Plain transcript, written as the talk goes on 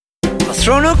I'll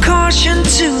throw no caution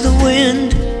to the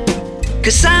wind,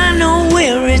 'cause I know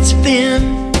where it's been,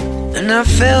 and I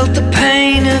felt the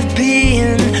pain of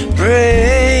being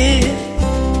brave.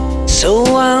 So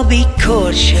I'll be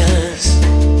cautious.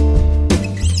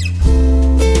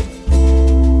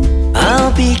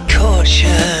 I'll be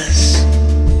cautious.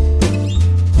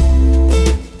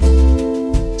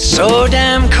 So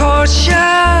damn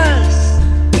cautious.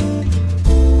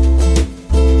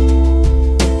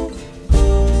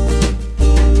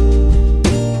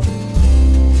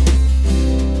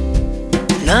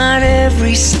 Not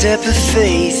every step of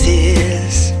faith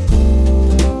is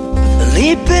a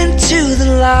leap into the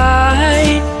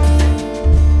light.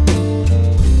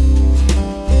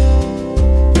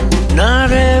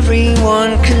 Not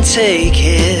everyone can take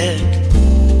it.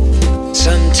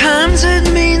 Sometimes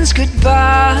it means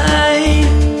goodbye.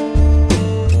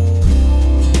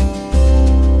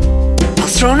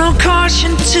 I'll throw no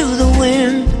caution to the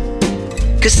wind,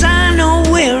 'cause I know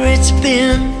where it's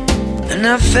been, and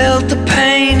I felt the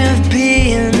pain of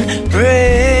being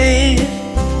brave.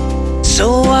 So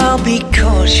I'll be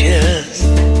cautious.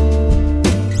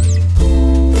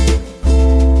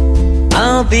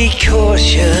 I'll be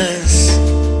cautious.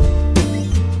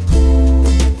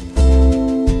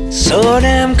 So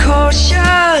damn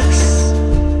cautious.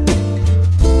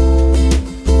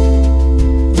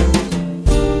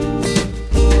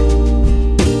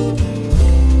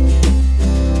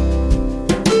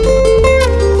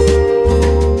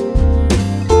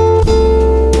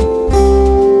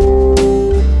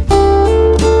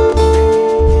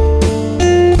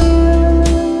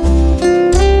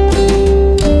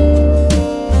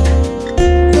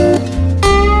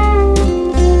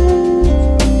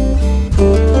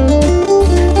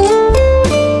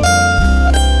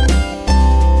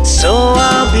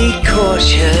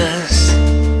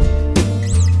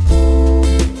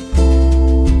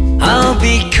 I'll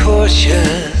be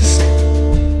cautious.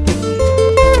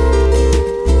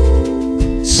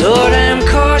 So damn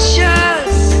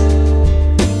cautious.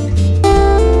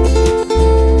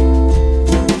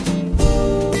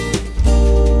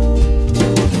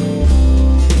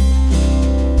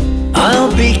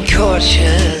 I'll be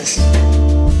cautious.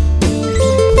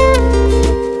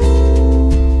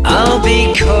 I'll be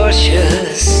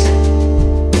cautious.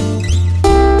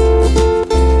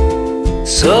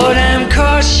 So damn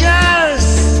cautious.